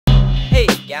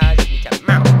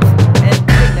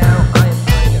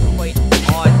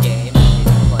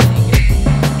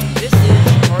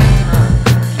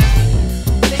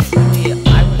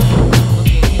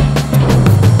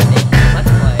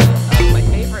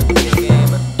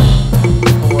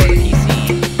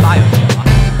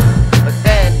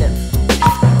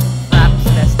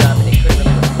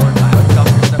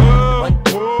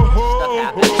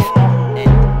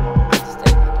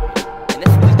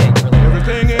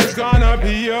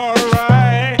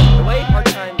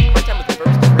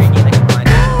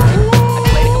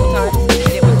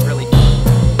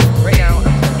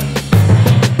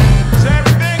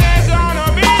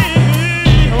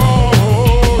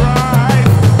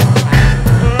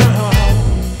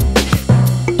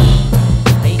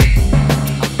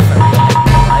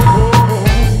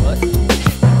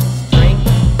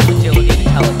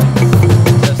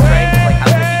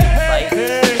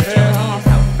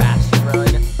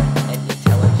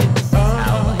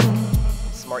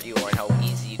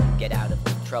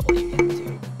you get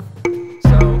to.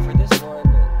 So for this one,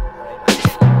 right, I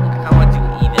kind of want to do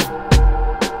even.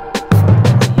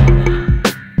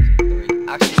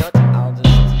 Actually, no, I'll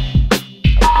just.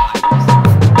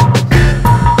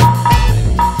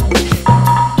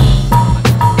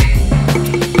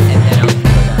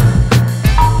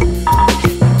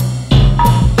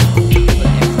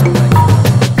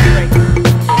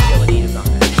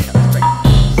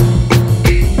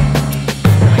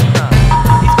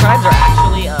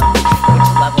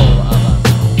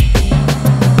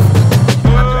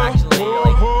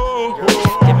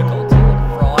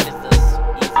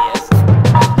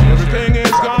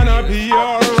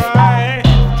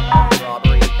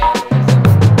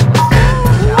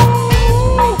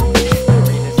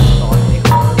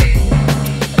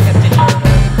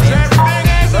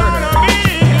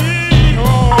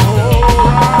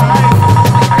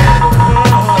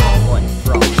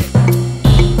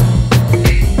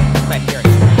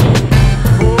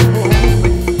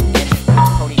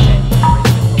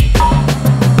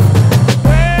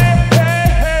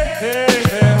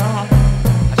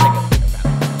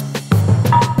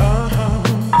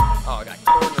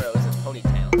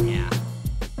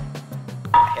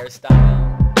 Hairstyle,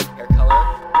 hair color,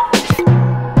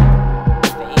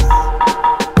 face.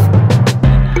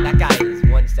 That guy is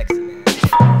one sexy man.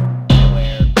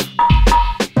 Where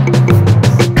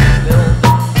build,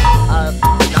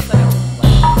 not that I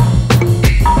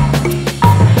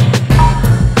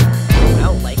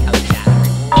don't like how that people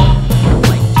look. I don't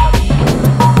like chubby.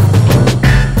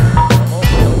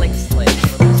 I don't like slim.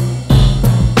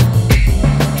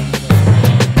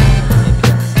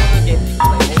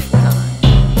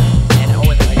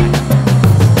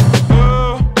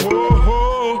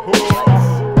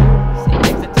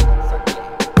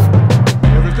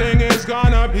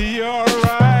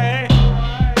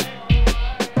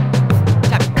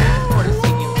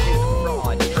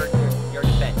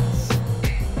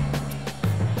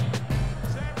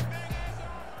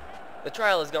 The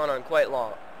trial has gone on quite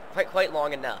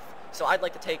long enough, so I'd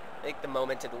like to take the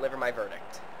moment to deliver my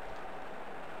verdict.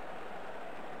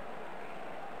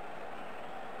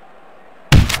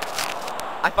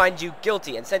 I find you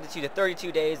guilty and sentence you to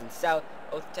 32 days in South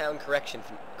Oathtown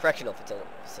Correctional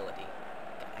Facility.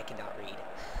 I cannot read.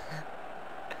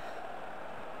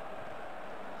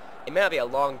 It may not be a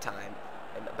long time,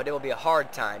 but it will be a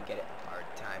hard time. Get it? Hard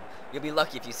time. You'll be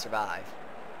lucky if you survive.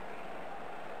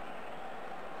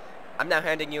 I'm now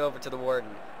handing you over to the warden.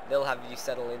 They'll have you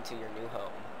settle into your new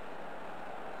home.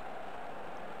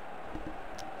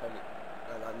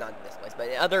 Not in this place, but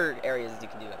in other areas you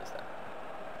can do other stuff.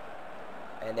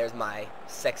 And there's my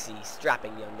sexy,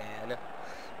 strapping young man.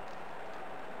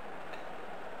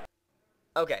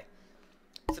 Okay.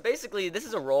 So basically, this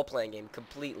is a role-playing game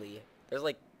completely. There's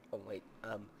like... Oh, wait.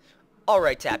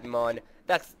 Alright, Tappymon.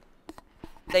 That's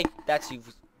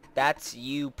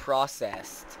you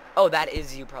processed. Oh, that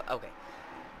is you okay.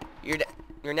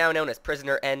 You're now known as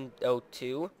Prisoner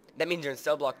N02. That means you're in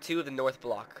cell block 2 of the North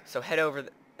Block. So head over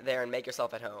there and make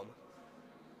yourself at home.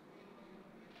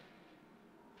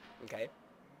 Okay.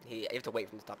 You have to wait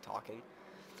for him to stop talking.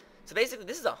 So basically,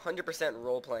 this is a 100%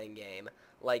 role-playing game.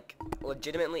 Like,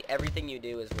 legitimately, everything you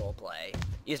do is role-play.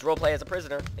 You just role-play as a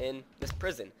prisoner in this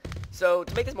prison. So,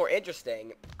 to make this more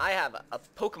interesting, I have a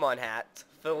Pokemon hat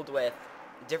filled with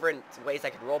different ways I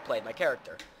could roleplay my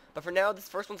character. But for now, this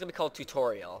first one's going to be called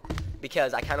Tutorial,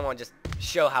 because I kind of want to just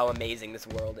show how amazing this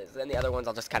world is. And the other ones,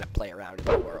 I'll just kind of play around in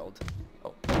the world.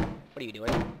 Oh, what are you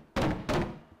doing?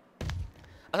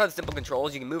 Outside the simple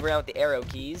controls, you can move around with the arrow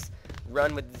keys,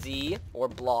 run with Z, or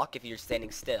block if you're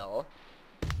standing still.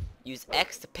 Use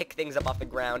X to pick things up off the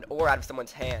ground or out of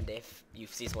someone's hand if you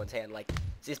see someone's hand. Like,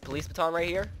 see this police baton right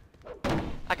here?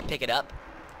 I can pick it up.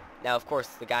 Now, of course,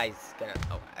 the guy's gonna...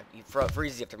 Oh, you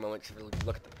freeze you after a moment to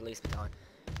look at the police baton.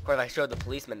 Of course, if I showed the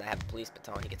policeman that I have a police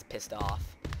baton, he gets pissed off.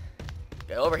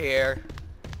 Get over here.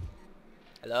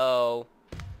 Hello?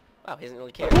 Wow, he doesn't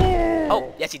really care.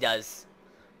 Oh, yes he does.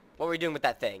 What were we doing with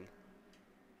that thing?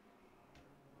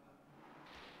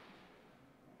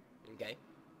 Okay.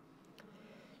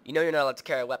 You know you're not allowed to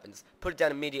carry weapons. Put it down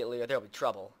immediately or there'll be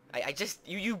trouble.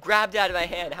 You grabbed it out of my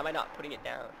hand. How am I not putting it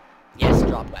down? Yes,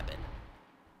 drop weapon.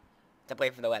 Step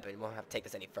away from the weapon. We won't have to take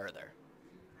this any further.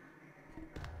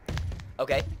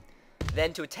 Okay.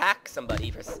 Then to attack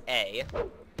somebody, press A.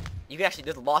 You can actually,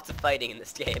 there's lots of fighting in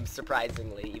this game,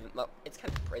 surprisingly. Even, well, it's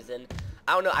kind of prison.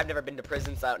 I don't know, I've never been to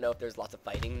prison, so I don't know if there's lots of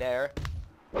fighting there.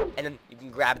 And then you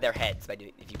can grab their heads by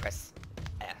doing, if you press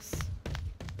S.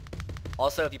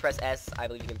 Also, if you press S, I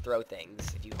believe you can throw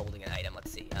things if you're holding an item.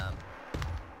 Let's see.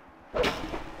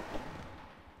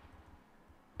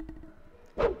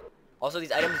 Also, Also,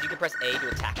 these items, you can press A to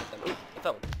attack with them. Ooh, the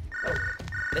phone.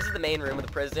 This is the main room of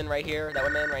the prison right here that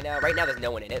we're in right now. Right now, there's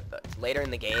no one in it, but later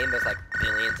in the game, there's like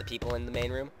billions of people in the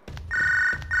main room.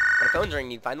 When the phone's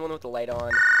ringing, you find the one with the light on,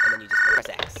 and then you just press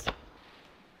X.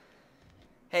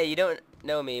 Hey, you don't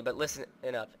know me, but listen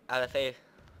up.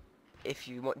 If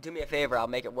you do me a favor, I'll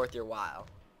make it worth your while.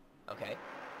 Okay?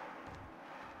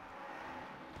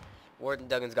 Warden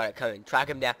Duggan's got it coming. Track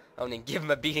him down and then give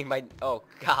him a beating by... Oh,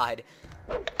 God.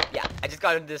 Yeah, I just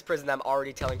got into this prison that I'm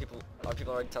already telling people... Or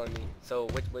people are already telling me. So,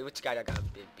 which guy I got a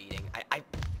beating? That's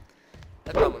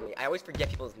the problem with me. I always forget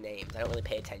people's names. I don't really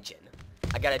pay attention.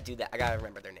 I gotta do that. I gotta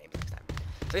remember their names next time.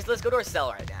 So let's go to our cell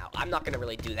right now. I'm not gonna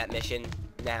really do that mission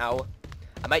now.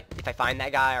 I might, if I find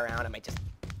that guy around, I might just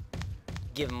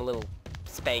give him a little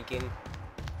spanking.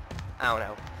 I don't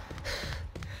know.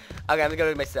 Okay, I'm gonna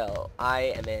go to my cell.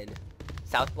 I am in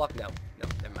South block? No,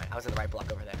 never mind. I was in the right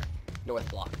block over there. North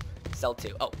block. Cell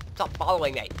 2. Oh, stop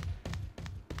following me.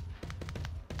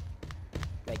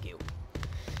 Thank you.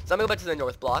 So I'm gonna go back to the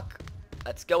north block.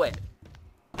 Let's go in.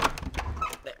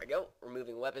 There we go.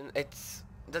 Removing weapon. It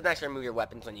doesn't actually remove your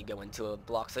weapons when you go into a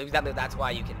block. So exactly that's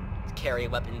why you can carry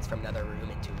weapons from another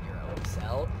room into your own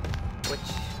cell, which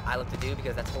I love to do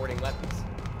because that's hoarding weapons.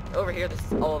 Over here, this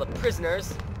is all the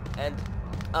prisoners, and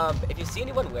if you see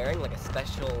anyone wearing like a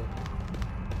special,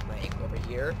 like over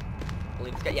here, I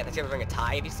believe this guy, yeah, this guy was wearing a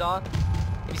tie. If you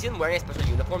see them wearing a special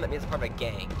uniform, that means they're part of a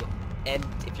gang. And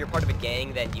if you're part of a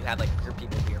gang, then you have like a group of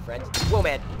people who are your friends. Whoa,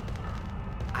 man!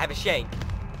 I have a shank.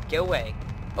 Get away.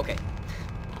 Okay.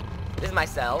 This is my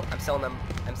cell. I'm cell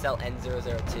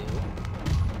N002.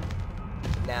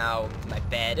 Now, my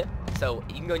bed. So,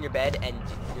 you can go in your bed, and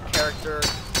your character...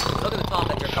 Look at the top,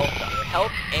 that's your health bar. Your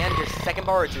health and your second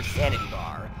bar is your sanity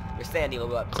bar. Your sanity will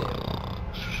go up, too.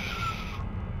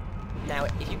 Now,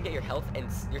 if you can get your health, and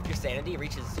if your sanity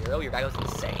reaches 0, your guy goes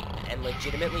insane. And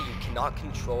legitimately, you cannot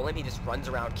control him. He just runs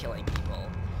around killing people.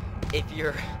 If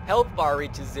your health bar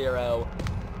reaches 0,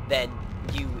 then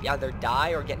you either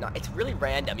die or get knocked. It's really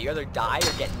random. You either die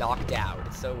or get knocked out.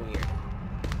 It's so weird.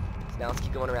 So now let's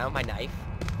keep going around with my knife.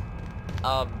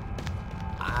 I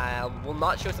will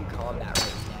not show some combat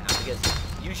right now, because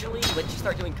usually when you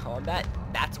start doing combat,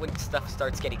 that's when stuff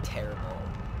starts getting terrible.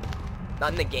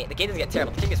 Not in the game. The game doesn't get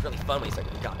terrible. The game is really fun when you start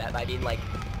doing combat, but I mean, like,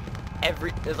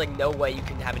 there's like no way you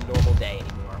can have a normal day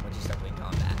anymore once you start doing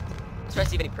combat. Let's try to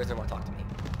see if any prisoner wants to talk to me.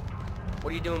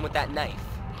 What are you doing with that knife?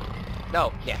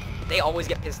 No, yeah. They always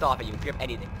get pissed off at you if you pick up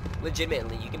anything.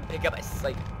 Legitimately, you can pick up a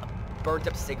burnt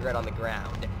up cigarette on the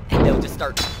ground, and they'll just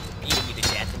start beating you to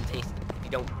death and if you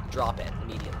don't drop it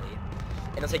immediately.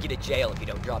 And they'll take you to jail if you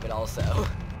don't drop it also. So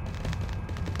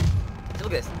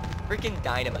look at this. Freaking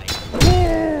dynamite.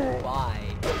 Why?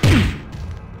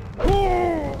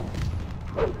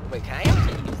 Wait, can I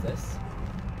actually use this?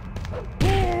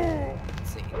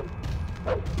 Let's see.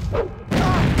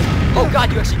 Oh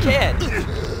god, you actually can!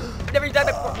 I've never done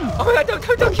that before. Oh my god,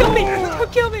 don't kill me!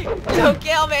 Don't kill me! Don't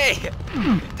kill me!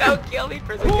 Don't kill me,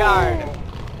 prison guard!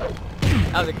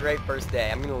 That was a great first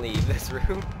day. I'm gonna leave this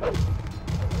room.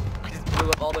 I just blew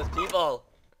up all those people.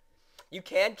 You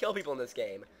can kill people in this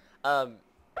game. Oh,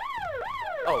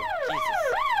 Jesus.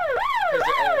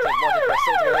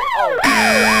 Oh,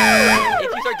 if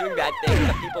you start doing bad things,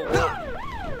 the people will...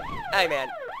 Hey, man.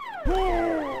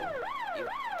 You've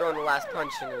thrown the last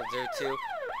punch in the 02.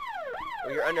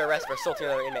 Or you're under arrest for assaulting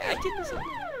another inmate. I did this.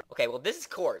 Okay, well, this is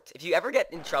court. If you ever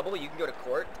get in trouble, you can go to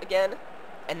court again,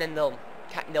 and then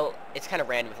it's kind of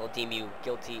random. They'll deem you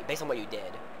guilty based on what you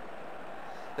did.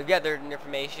 They've gathered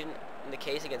information in the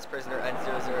case against prisoner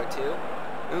N002.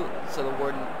 Ooh, so the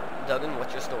warden Duggan,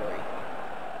 what's your story?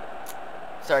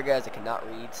 Sorry guys, I cannot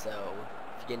read, so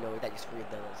if you didn't know that, just read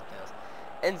those subtitles.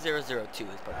 N002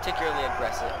 is particularly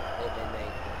aggressive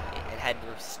and had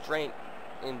restraint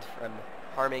from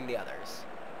harming the others.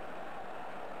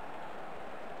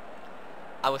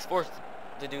 I was forced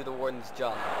to do the warden's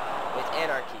job with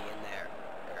anarchy in there,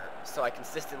 so I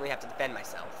consistently have to defend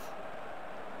myself.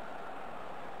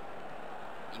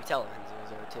 You tell him,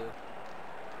 N002.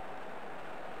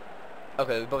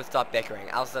 Okay, we both stopped bickering.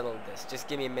 I'll settle this. Just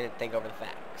give me a minute to think over the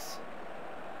facts.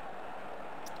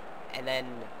 And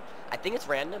then, I think it's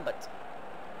random, but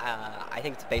I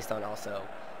think it's based on also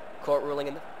court ruling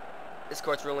in this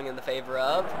court's ruling in the favor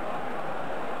of...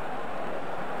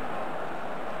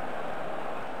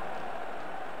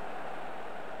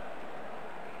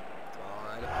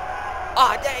 Aw,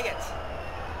 oh, dang it!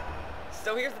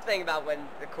 So here's the thing about when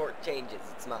the court changes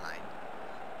its mind.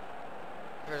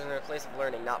 Prisoner, a place of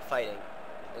learning, not fighting.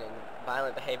 And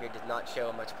violent behavior did not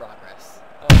show much progress.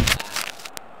 Oh,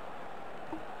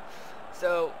 wow.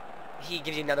 So, he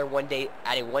gives you another 1 day,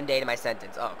 adding 1 day to my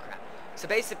sentence. Oh crap. So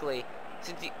basically,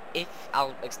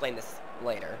 I'll explain this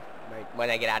later, right, when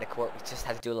I get out of court. We just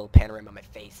have to do a little panorama on my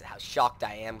face and how shocked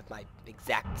I am with my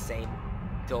exact same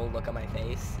dull look on my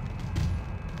face.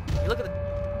 If you look at the,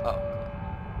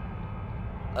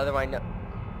 otherwise no.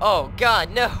 Oh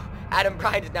God, no! Adam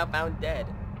Bryant is now found dead.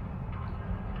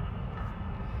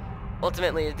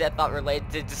 Ultimately, his death thought related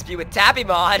to a dispute with Tappy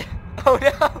Mod. Oh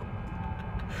no!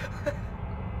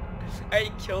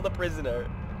 I killed a prisoner.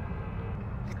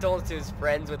 Condolences to his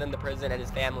friends within the prison and his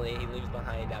family he leaves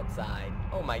behind outside.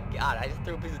 Oh my God, I just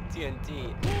threw a piece of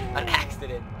TNT on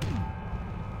accident.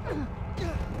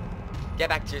 Get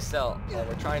back to your cell. Oh,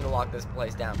 we're trying to lock this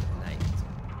place down for the night.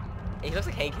 He looks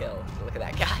like Hank Hill. Look at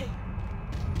that guy.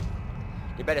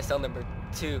 You better cell number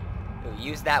 2. Ooh,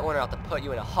 use that one or I'll have to put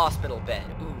you in a hospital bed.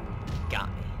 Ooh, got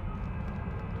me.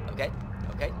 Okay,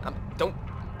 okay. Don't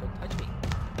touch me.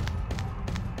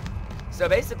 So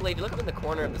basically, if you look up in the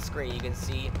corner of the screen, you can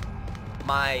see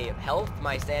my health,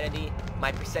 my sanity,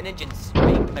 my percentage in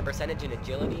strength, my percentage in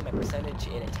agility, my percentage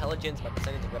in intelligence, my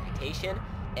percentage in reputation,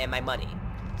 and my money.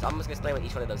 So I'm just gonna explain what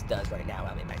each one of those does right now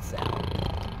while I'm in my cell.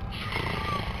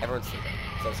 Everyone's sleeping,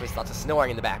 so there's lots of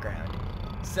snoring in the background.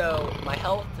 So my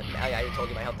health, I already told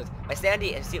you my health is, my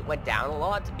sanity, and see it went down a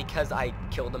lot because I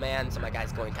killed a man, so my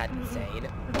guy's going kind of insane.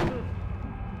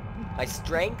 My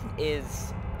strength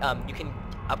is, you can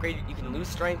upgrade, you can lose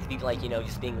strength if you like, you know,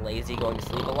 just being lazy, going to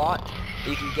sleep a lot. But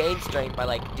you can gain strength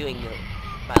by doing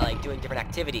different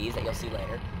activities that you'll see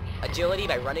later. Agility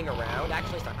by running around.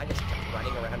 Actually, so I just kept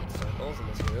running around in circles in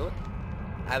this room.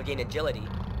 I would gain agility,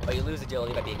 but you lose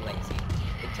agility by being lazy.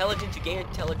 Intelligence, you gain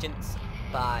intelligence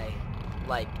by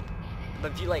but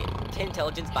if you gain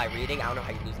intelligence by reading. I don't know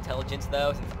how you lose intelligence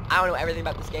though, since I don't know everything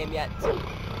about this game yet.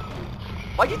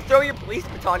 Why'd you throw your police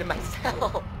baton in my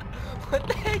cell? What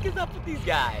the heck is up with these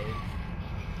guys?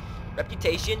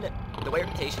 Reputation, the way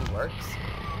reputation works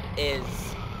is,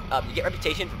 you get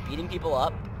reputation for beating people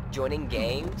up, joining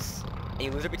gangs, and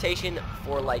you lose reputation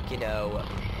for ratting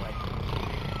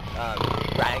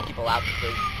people out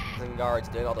to prison guards,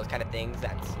 doing all those kind of things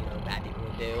that's, bad people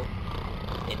would do.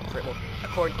 Well,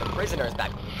 according to the prisoners,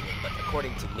 bad people would do, but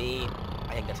according to me,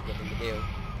 I think that's a good thing to do.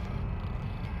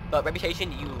 But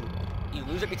reputation, you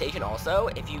lose reputation also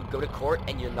if you go to court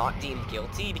and you're not deemed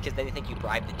guilty, because then they think you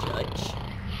bribed the judge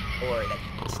or that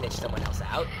you snitched someone else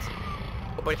out.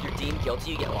 But if you're deemed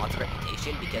guilty, you get lots of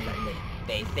reputation because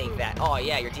they think that, oh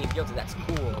yeah, you're deemed guilty, that's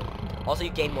cool. Also, you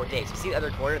gain more days. You see the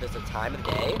other corner, there's a time of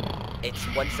the day. It's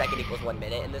 1 second equals 1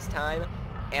 minute in this time,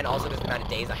 and also there's the amount of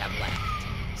days I have left.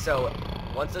 So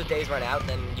once those days run out,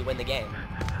 then you win the game.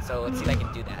 So let's see if I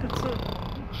can do that. I'm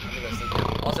gonna go sleep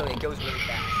now. Also, it goes really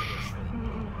fast.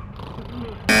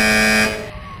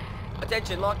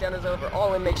 Attention, lockdown is over.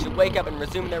 All inmates should wake up and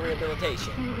resume their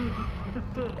rehabilitation.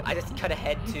 I just cut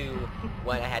ahead to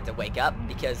when I had to wake up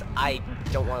because I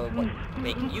don't want to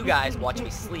make you guys watch me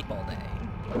sleep all day.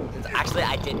 Since actually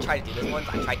I did try to do this once.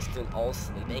 I tried just doing all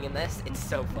sleeping in this. It's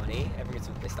so funny. Everyone's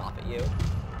so pissed off at you.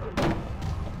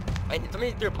 And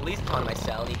somebody threw a police baton in my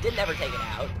cell and he didn't ever take it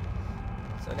out.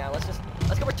 So now let's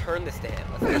go return this to him.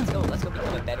 Let's go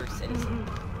become a better citizen.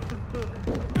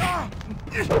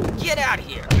 Get out of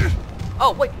here!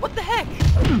 Oh wait, what the heck?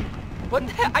 What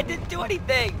the heck? I didn't do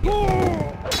anything!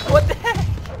 What the heck?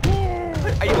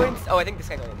 Are you going? Oh, I think this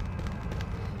guy's going.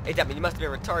 Hey, Devin, you must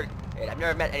have been retarded. Hey, I've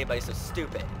never met anybody so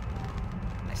stupid.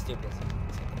 My stupid is.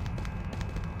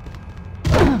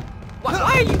 Why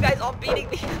are you guys all beating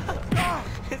me up?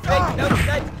 This makes no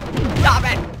sense. Stop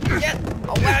it! Get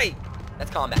away!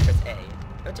 That's combat. Press A.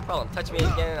 What's your problem? Touch me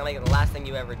again, and I'll make it the last thing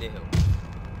you ever do.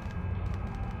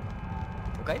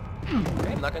 Okay?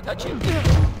 Okay, I'm not gonna touch you.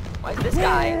 Why is this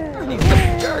guy? He's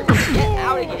a jerk. Get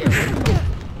out of here.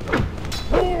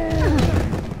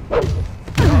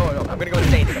 Oh, no, I'm gonna go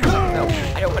insane. No,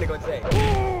 I don't wanna go insane. Get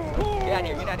out of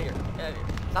here, get out of here. Get out of here.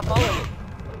 Stop following me.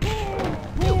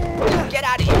 You, get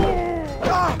out of here.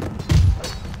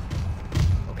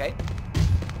 Okay.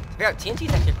 Yeah,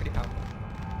 TNT's actually pretty powerful.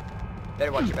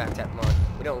 Better watch your back, Tap Mod.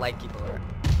 We don't like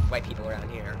white people around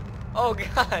here. Oh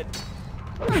god.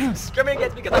 Discriminating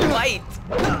against me because I'm white.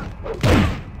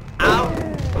 Ow.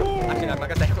 Actually, no, I'm not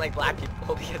gonna say I don't like black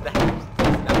people because that's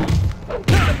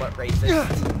somewhat racist.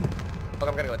 Oh,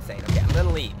 I'm gonna go insane. Okay, I'm gonna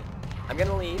leave. I'm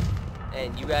gonna leave,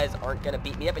 and you guys aren't gonna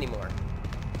beat me up anymore.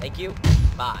 Thank you.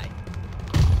 Bye.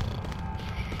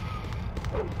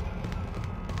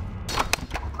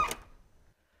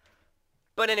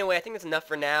 But anyway, I think that's enough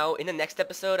for now. In the next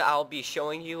episode, I'll be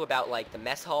showing you about, the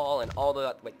mess hall and all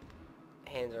the,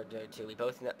 hands are dirty too. We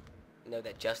both know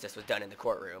that justice was done in the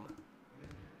courtroom.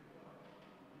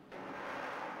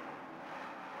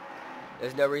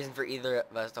 There's no reason for either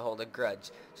of us to hold a grudge.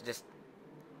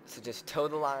 So just toe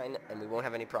the line, and we won't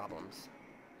have any problems.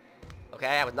 Okay,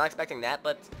 I was not expecting that,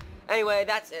 but anyway,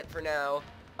 that's it for now.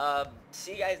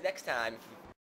 See you guys next time.